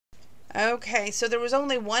Okay, so there was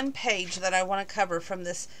only one page that I want to cover from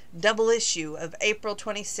this double issue of April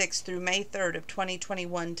 26th through May 3rd of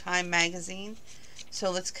 2021 Time Magazine.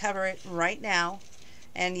 So let's cover it right now.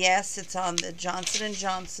 And yes, it's on the Johnson &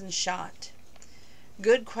 Johnson shot.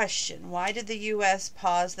 Good question. Why did the U.S.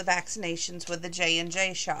 pause the vaccinations with the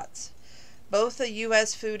J&J shots? Both the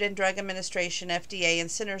U.S. Food and Drug Administration, FDA,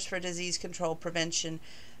 and Centers for Disease Control Prevention,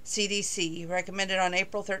 CDC, recommended on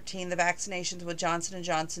April 13 the vaccinations with Johnson &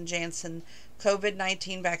 Janssen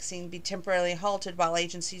COVID-19 vaccine be temporarily halted while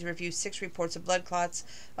agencies review 6 reports of blood clots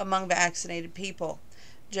among vaccinated people.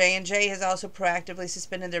 J&J has also proactively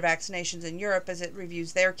suspended their vaccinations in Europe as it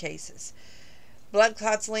reviews their cases. Blood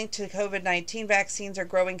clots linked to COVID-19 vaccines are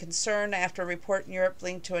growing concern after a report in Europe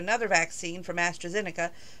linked to another vaccine from AstraZeneca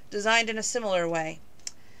designed in a similar way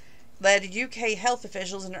led UK health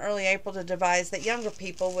officials in early April to devise that younger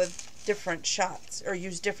people with different shots or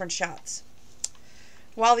use different shots.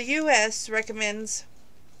 While the US recommendation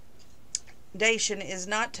is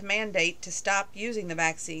not to mandate to stop using the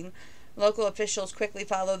vaccine, local officials quickly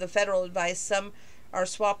follow the federal advice. Some are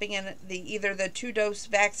swapping in either the 2-dose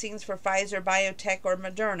vaccines for Pfizer, BioNTech, or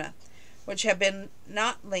Moderna, which have been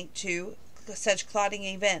not linked to such clotting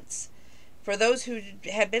events. For those who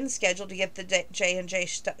have been scheduled to get the J&J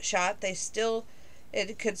shot,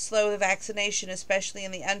 it could slow the vaccination, especially in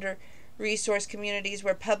the under-resourced communities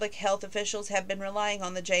where public health officials have been relying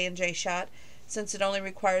on the J&J shot, since it only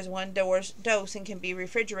requires 1 dose and can be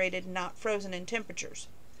refrigerated and not frozen in temperatures.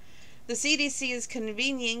 The CDC is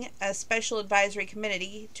convening a special advisory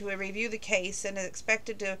committee to review the case and is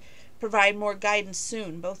expected to provide more guidance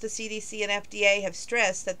soon. Both the CDC and FDA have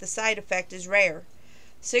stressed that the side effect is rare.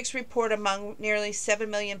 6 report among nearly 7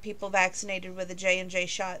 million people vaccinated with the J&J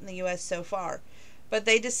shot in the U.S. so far. But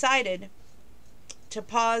they decided to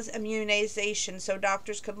pause immunization so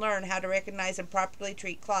doctors could learn how to recognize and properly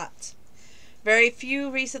treat clots. Very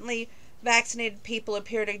few recently vaccinated people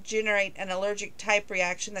appear to generate an allergic type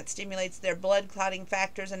reaction that stimulates their blood clotting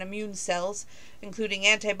factors and immune cells, including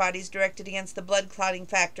antibodies directed against the blood clotting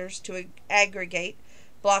factors, to aggregate,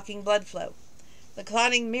 blocking blood flow. The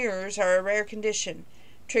clotting mirrors are a rare condition,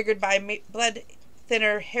 triggered by blood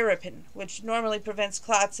thinner hairpin, which normally prevents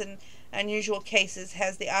clots in unusual cases,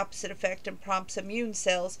 has the opposite effect and prompts immune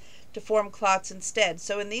cells to form clots instead.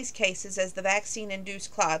 So in these cases, as the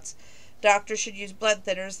vaccine-induced clots, doctors should use blood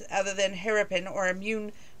thinners other than hairpin or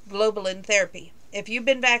immune globulin therapy. If you've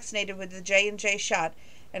been vaccinated with the J&J shot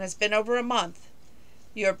and it's been over a month,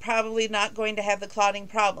 you're probably not going to have the clotting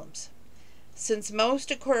problems. Since most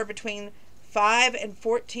occur between 5 and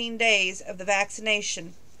 14 days of the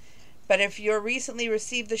vaccination, but if you recently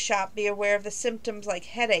received the shot, be aware of the symptoms like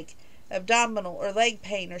headache, abdominal or leg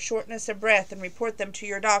pain, or shortness of breath, and report them to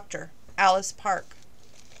your doctor. Alice Park.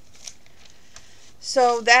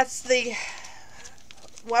 So that's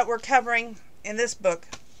what we're covering in this book,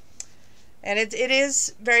 and it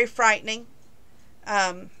is very frightening.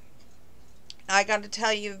 I got to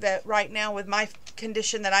tell you that right now, with my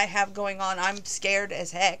condition that I have going on, I'm scared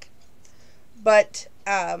as heck. But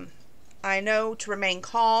I know to remain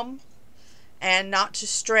calm and not to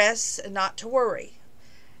stress and not to worry.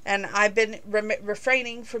 And I've been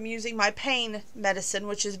refraining from using my pain medicine,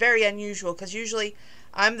 which is very unusual, because usually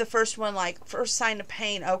I'm the first one, like, first sign of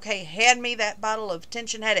pain, okay, hand me that bottle of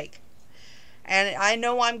tension headache. And I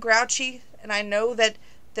know I'm grouchy, and I know that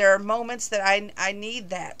there are moments that I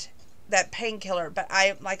need that painkiller. But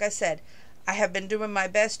like I said, I have been doing my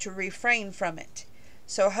best to refrain from it.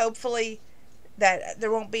 So hopefully that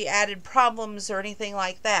there won't be added problems or anything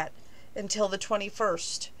like that until the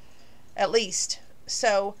 21st, at least.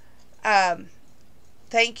 So,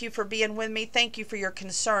 thank you for being with me. Thank you for your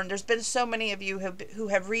concern. There's been so many of you who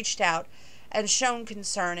have reached out and shown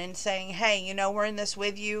concern and saying, hey, we're in this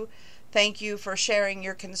with you. Thank you for sharing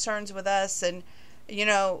your concerns with us. And,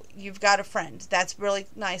 you've got a friend. That's really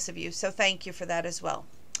nice of you. So thank you for that as well.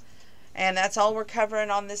 And that's all we're covering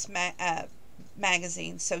on this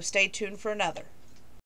magazine. So stay tuned for another.